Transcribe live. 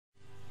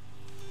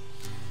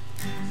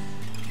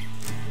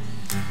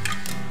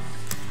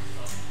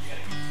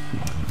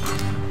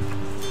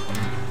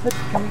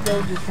Can we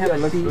go just have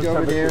a seat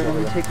over there and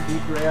we take a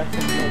deep breath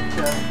and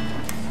get,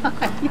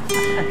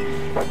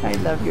 I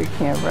love your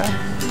camera.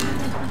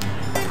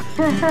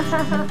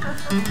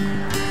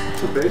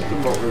 So based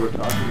on what we were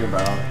talking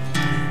about,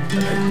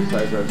 an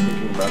exercise I was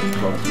thinking about is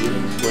called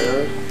feeling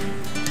squares.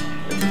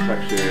 And it's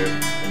actually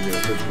in the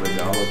official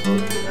Igala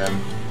book. And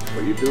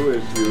what you do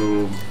is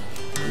you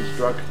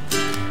construct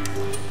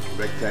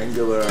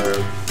rectangular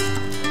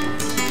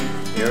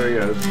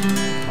areas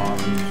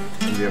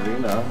in the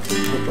arena. You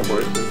put the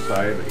horse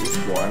inside each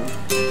one,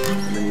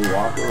 and then you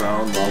walk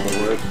around while the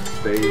horse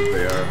stays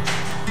there,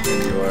 and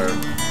you are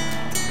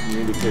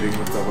communicating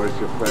with the horse,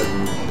 your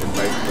presence,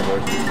 inviting the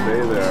horse to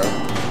stay there.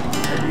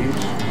 And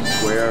each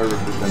square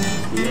represents a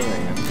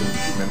feeling, and since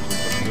you mentioned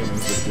some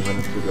feelings a few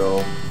minutes ago,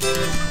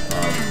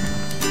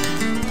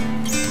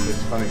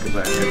 it's funny because I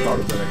thought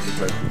of that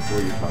exercise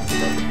before you talked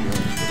about the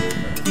feelings for those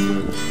minutes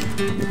too.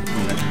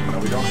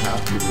 We don't have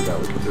to do that,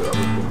 we can do other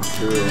things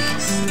too.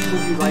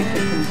 Would you like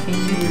to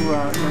continue,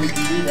 we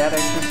can do that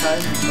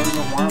exercise and sort of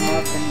a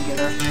warm-up and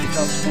get our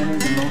self-centered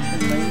emotion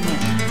rate and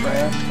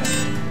expressed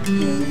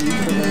and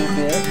release a little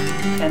bit,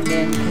 and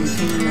then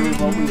continue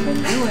with what we've been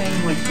doing,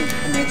 which is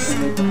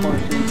connecting with the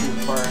horses as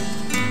far as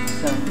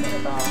some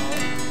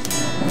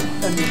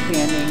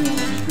understanding and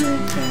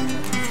experiencing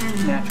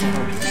natural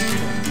horse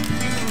behavior.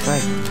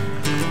 Right.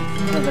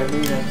 Because I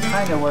believe that's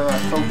kind of where our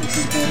focus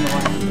has been the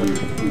last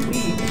few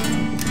weeks.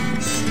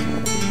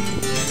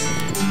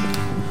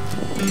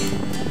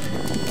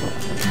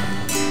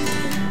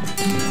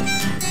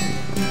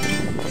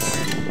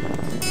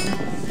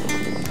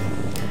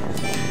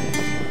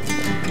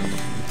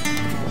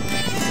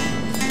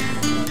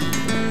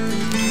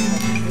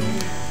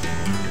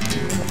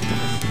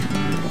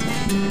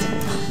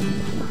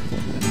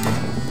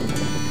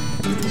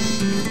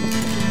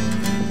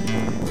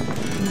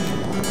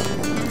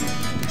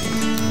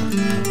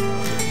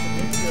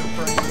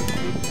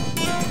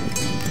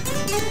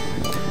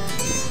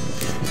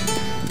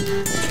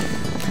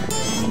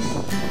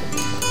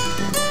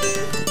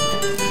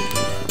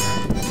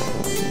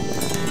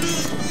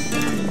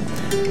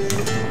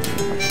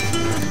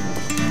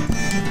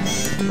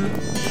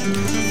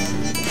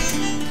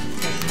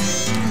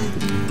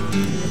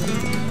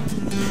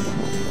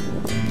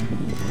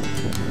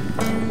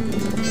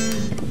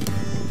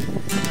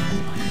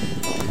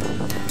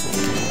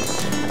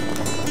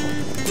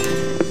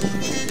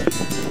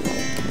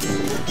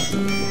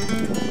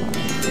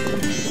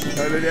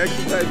 The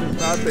exercise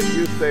is not that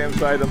you stay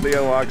inside and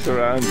Leo walks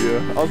around you,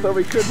 although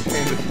we could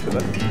change it to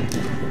that.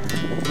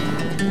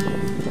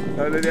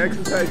 The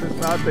exercise is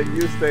not that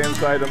you stay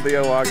inside and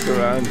Leo walks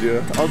around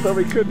you, although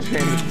we could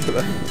change it to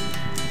that.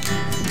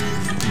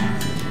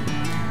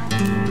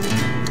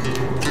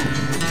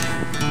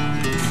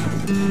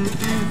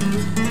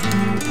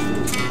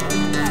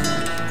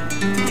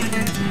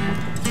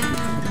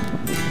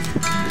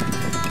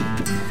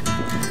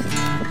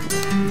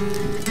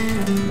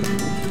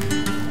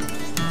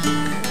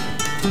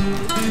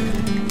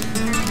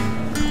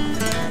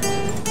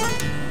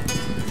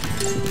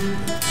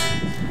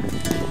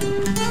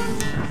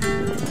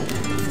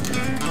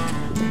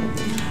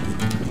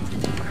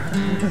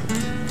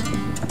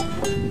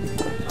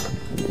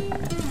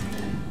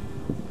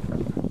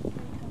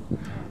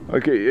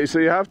 Okay, so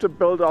you have to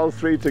build all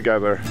three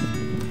together.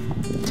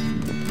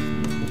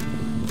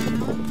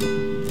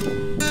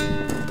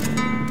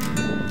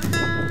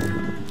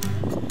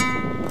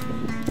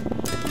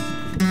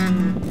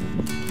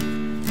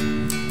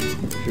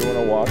 If you want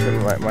to walk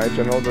in my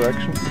general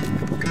direction,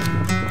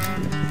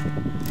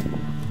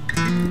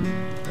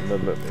 and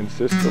then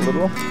insist a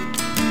little.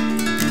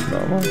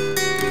 Normal.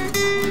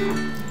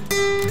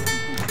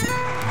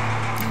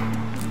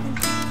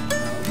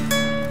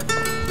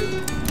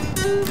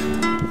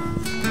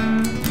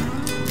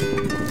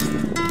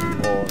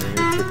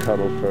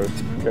 Cuddle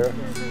first, okay?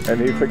 And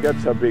he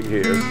forgets how big he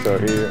is, so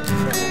he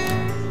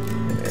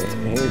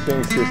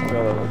thinks he's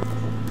still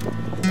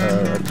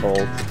a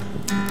colt.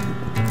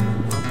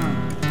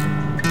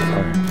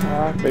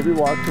 Maybe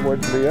walk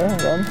towards Leah,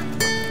 run,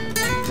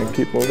 and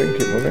keep moving,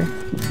 keep moving.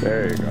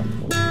 There you go.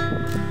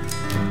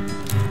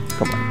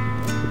 Come on.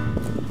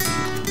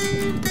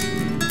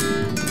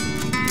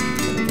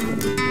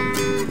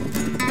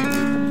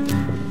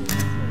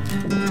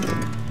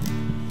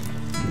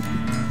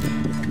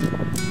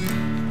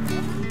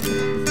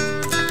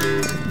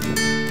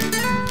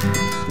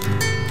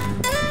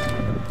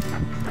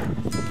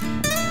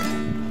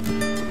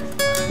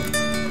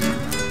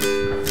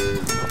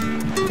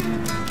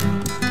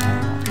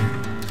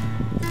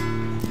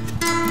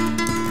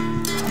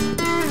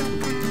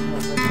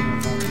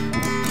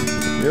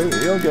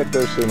 You'll get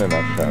there soon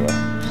enough, Shala.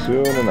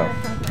 Soon enough.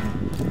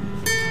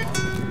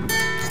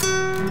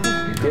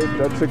 Good,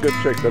 that's a good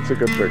trick, that's a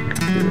good trick.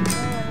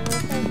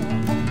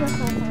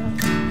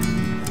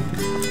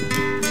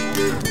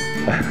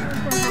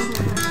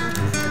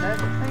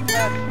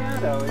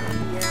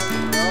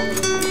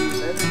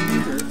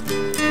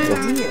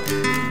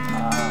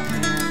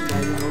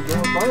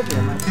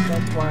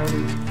 That's why we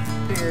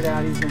figured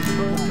out he's been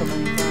thrown so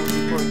many times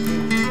before he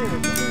came here.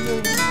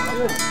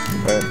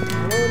 Right.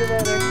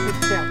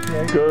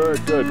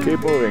 Good, good. Keep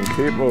moving,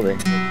 keep moving.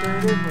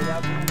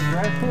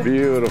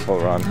 Beautiful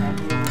run.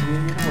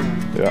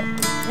 Yeah.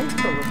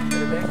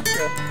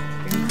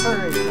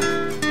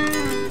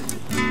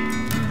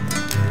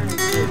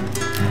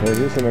 Yeah,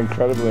 he's an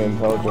incredibly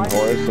intelligent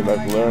horse, and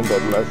I've learned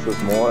that less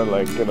is more.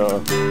 Like, you know,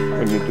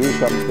 when you do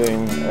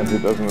something and he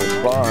doesn't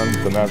respond,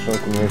 the natural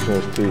inclination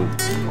is to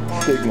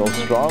signal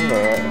stronger,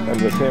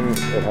 and with him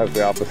it has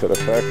the opposite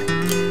effect.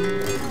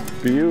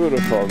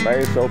 Beautiful,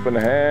 nice open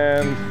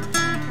hand.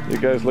 You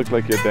guys look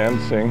like you're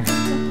dancing.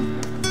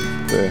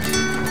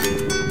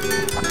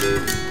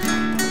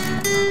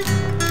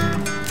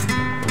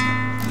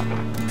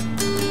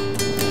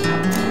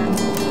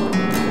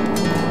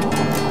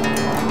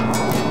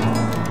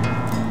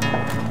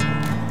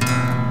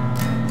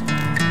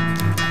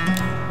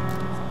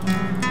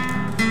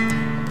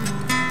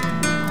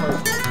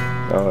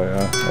 Oh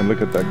yeah, and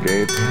look at that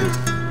gait.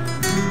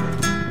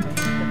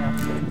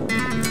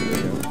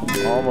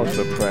 Almost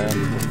a pram.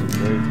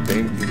 Very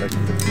dainty, like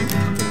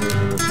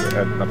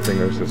the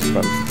fingers is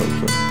front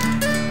closer.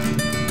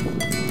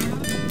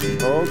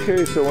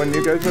 Okay, so when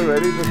you guys are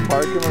ready, just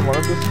park him in one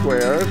of the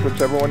squares,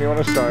 whichever one you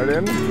want to start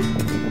in.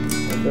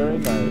 Very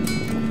nice.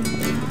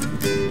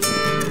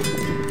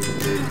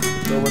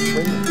 So what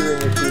Lynn's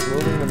doing is she's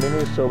moving the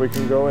mini so we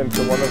can go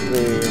into one of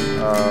the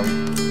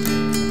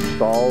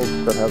stalls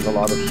that has a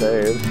lot of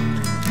shade,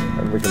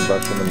 and we can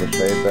brush him in the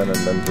shade then, and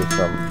then do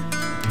some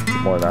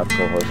more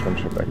natural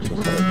horsemanship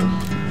exercises.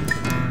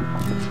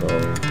 So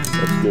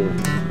let's give,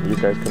 you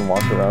guys can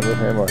walk around with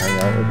him or hang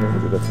out with him. He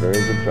did a very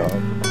good job.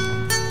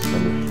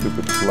 And the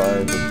stupid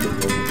fly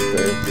just in his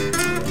face.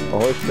 A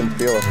horse can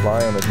feel a fly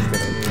on its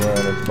skin anywhere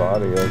on its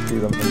body. I see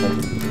them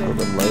sometimes if you pull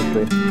them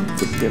lightly.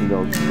 The skin,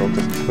 they'll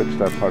just twitch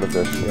that part of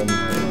their skin.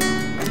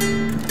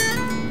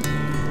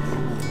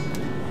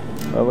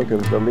 Oh, look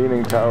at the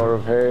leaning tower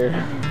of hay.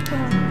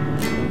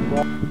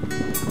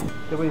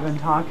 That we've been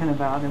talking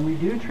about, and we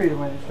do treat it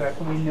with respect,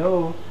 and we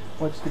know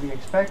what's to be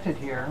expected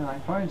here. And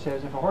like Florian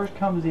says, if a horse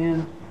comes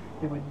in,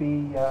 it would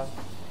be,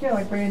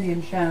 like Brandy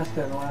and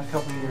Shasta in the last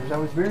couple of years. I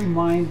was very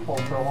mindful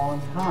for a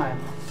long time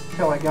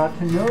until I got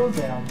to know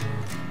them,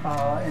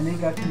 and they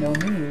got to know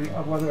me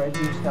of whether I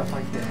do stuff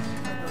like this.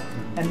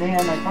 And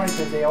then, like Florian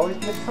said, they always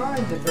get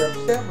signs if they're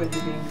upset with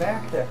you being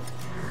back there.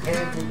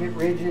 Head will get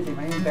rigid, they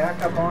may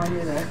back up on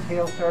you, that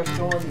tail starts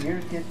going, the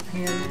ears get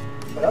pinned.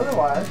 But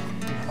otherwise,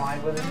 he's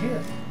fine with it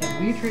here.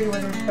 And we treat it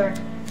with respect,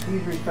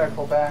 he's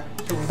respectful back,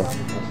 so we know this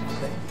is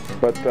safe.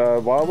 But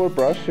while we're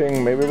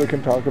brushing, maybe we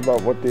can talk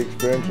about what the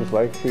experience was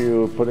like for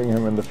you putting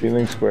him in the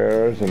feeling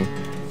squares, and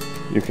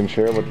you can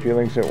share what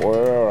feelings it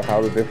were, or how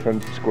the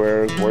different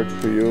squares worked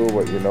for you,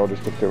 what you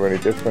noticed, if there were any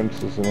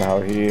differences in how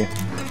he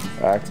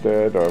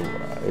acted, or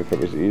if it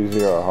was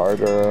easier or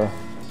harder.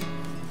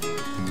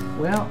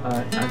 Well,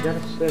 I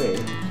gotta say,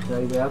 to tell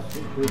you the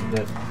absolute truth,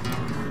 that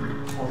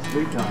all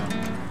three times,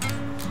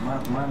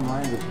 my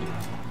mind is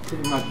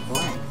pretty much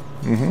blank.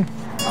 Mm-hmm.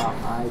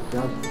 I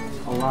just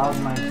allowed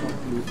myself to,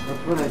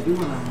 that's what I do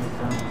when I'm with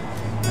them,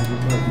 I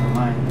just let my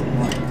mind go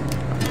blank.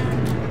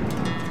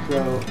 So,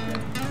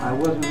 I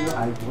wasn't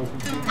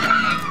thinking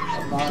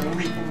about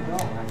anything at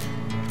all.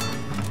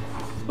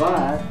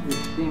 But it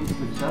seemed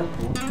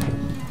successful,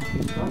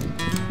 because,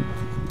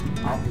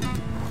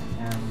 obviously,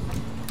 and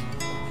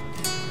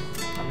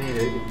I mean,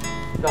 it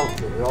felt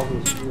good, it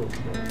always feels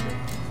good.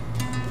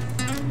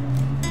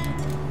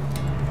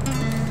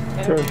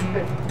 And if you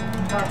could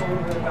talk a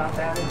little bit about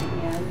that at the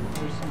end.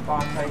 There's some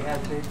thoughts I had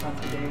based on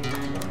today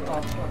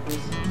of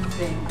this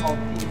thing called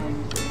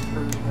feelings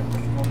that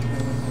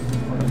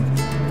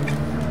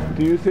occurs.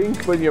 Do you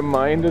think when your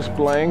mind is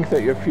blank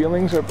that your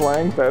feelings are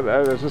blank?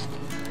 That is just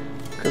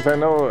because I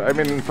know. I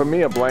mean, for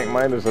me, a blank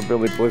mind is a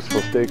really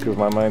blissful state because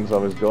my mind's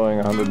always going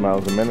 100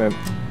 miles a minute.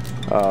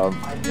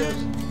 I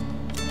just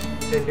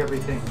take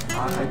everything.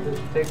 I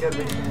just take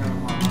everything out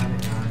of my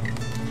mind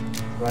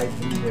and right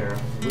in there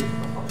with the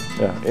heart.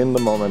 Yeah, in the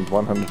moment,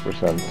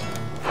 100%. With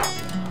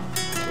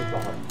the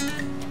heart.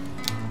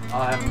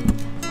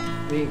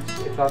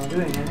 If I'm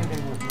doing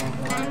anything with my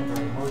mind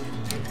or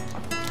emotions,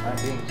 I'm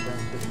being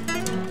sensitive.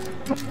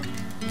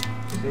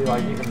 See,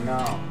 like even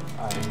now,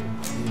 I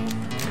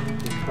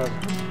be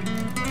present.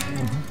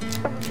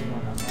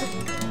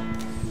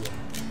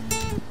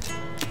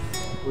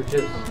 Which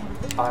is,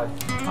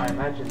 I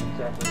imagine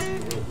exactly what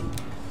it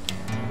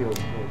feels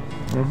good.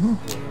 Mm-hmm.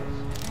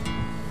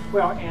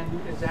 Well, and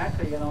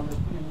exactly, and I'll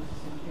just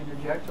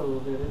interject a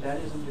little bit, that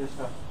isn't just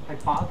a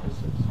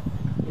hypothesis.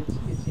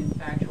 It's in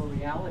factual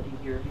reality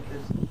here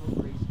because look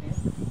where he's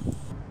standing.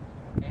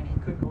 And he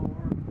could go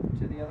over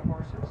to the other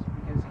horses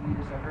because he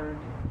is a herd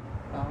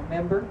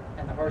member,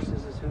 and the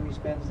horses is who he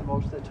spends the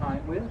most of the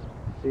time with.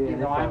 You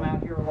know, I'm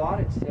out here a lot,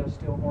 it's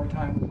still more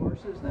time with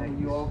horses, and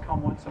you all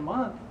come once a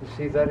month. You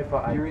see that if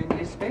you're in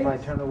his space. If I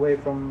turn away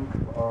from,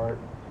 or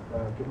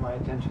give my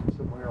attention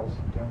somewhere else,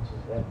 it turns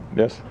his head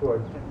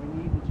towards. And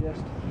we need to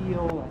just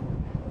heal and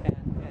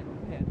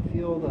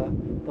feel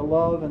the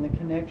love and the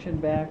connection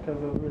back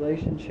of a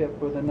relationship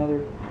with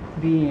another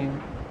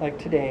being like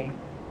today,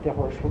 the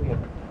horse will give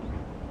it.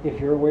 If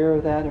you're aware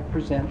of that and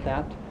present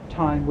that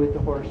time with the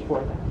horse for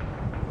them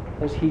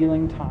as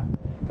healing time.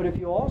 But if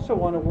you also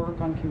want to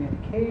work on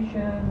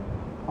communication,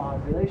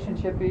 on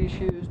relationship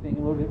issues, being a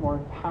little bit more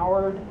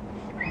empowered,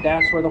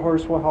 that's where the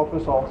horse will help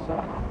us also.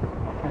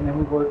 And then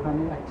we work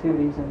on the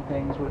activities and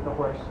things with the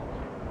horse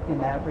in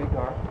that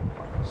regard.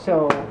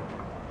 So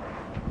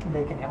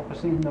they can help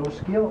us in those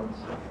skills.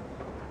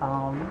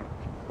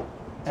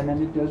 And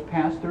then it does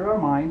pass through our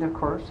mind, of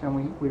course, and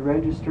we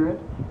register it,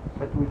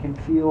 but we can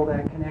feel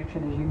that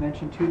connection, as you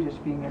mentioned too,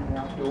 just being in the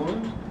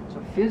outdoors. So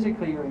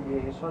physically you're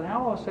engaged. So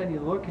now all of a sudden you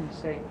look and you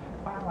say,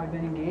 wow, I've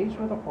been engaged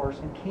with a horse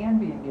and can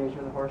be engaged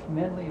with a horse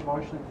mentally,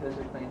 emotionally,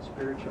 physically, and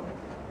spiritually.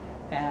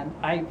 And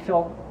I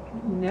felt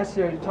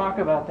necessary to talk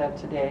about that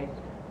today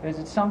because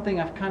it's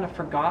something I've kind of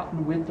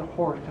forgotten with the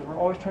horse, because we're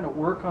always trying to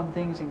work on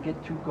things and get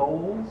to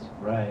goals.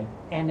 Right.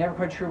 And never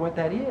quite sure what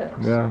that is.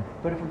 Yeah.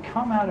 But if we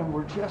come out and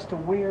we're just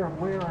aware of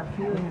where our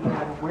feelings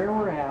are and where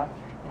we're at,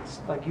 it's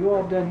like you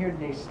all have done here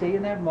today, stay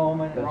in that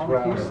moment. And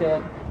like you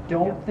said,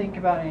 don't think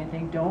about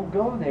anything, don't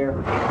go there.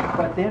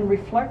 But then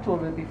reflect a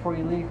little bit before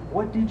you leave.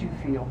 What did you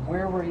feel?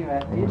 Where were you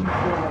at? Did you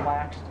feel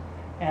relaxed?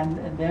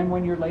 And then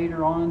when you're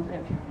later on,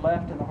 if you've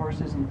left and the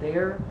horse isn't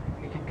there,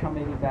 you can come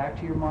maybe back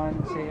to your mind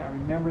and say, I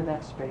remember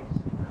that space.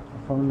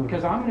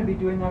 Because I'm going to be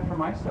doing that for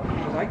myself,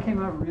 because I came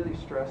out really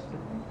stressed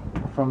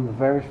today. From the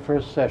very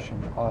first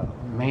session,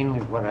 mainly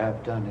what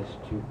I've done is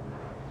to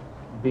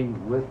be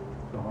with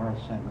the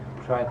horse and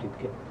try to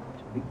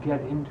get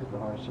into the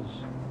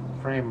horse's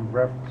frame of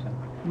reference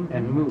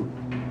and move.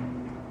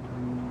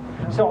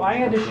 So I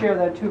had to share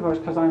that too,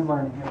 because I'm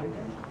learning every day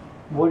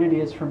what it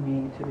is for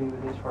me to be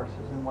with these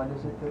horses and what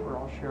is it that we're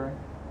all sharing.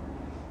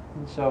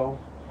 And so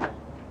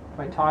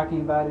by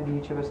talking about it,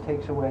 each of us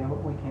takes away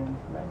what we can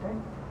from that day.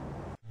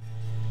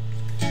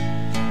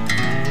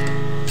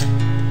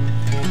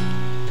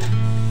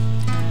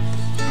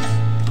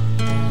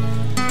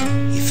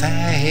 If I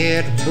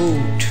had a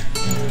boat,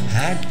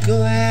 I'd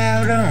go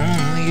out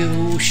on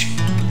the ocean.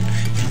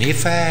 And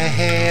if I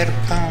had a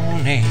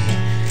pony,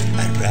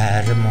 I'd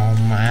ride him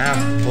on my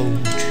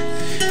boat.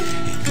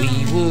 And we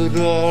would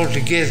all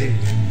together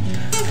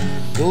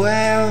go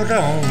out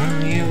on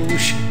the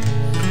ocean.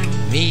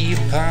 Me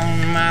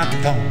upon my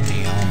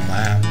pony on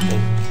my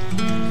boat.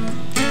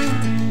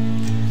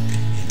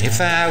 And if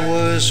I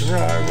was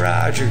Roy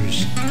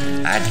Rogers,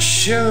 I'd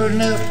sure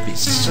enough be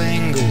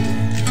single.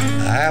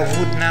 I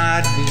would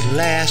not be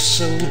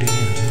lassoed in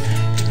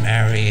to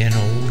marry an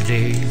old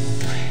dame.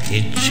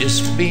 It'd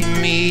just be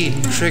me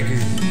and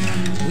Trigger.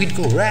 We'd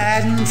go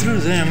riding through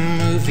them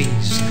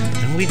movies,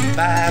 and we'd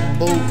buy a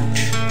boat.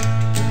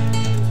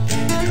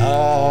 And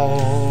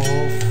off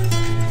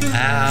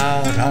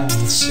out on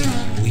the sea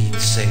we'd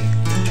sail.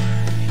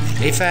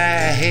 And if I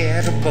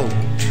had a boat,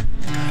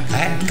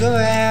 I'd go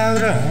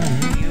out on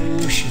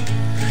the ocean.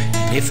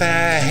 And if I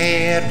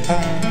had a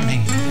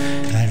pony,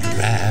 I'd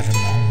ride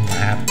him on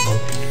my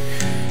boat.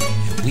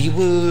 And we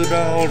would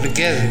all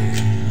together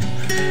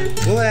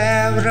go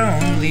out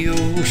on the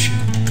ocean.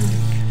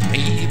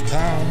 Me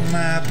upon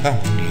my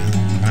pony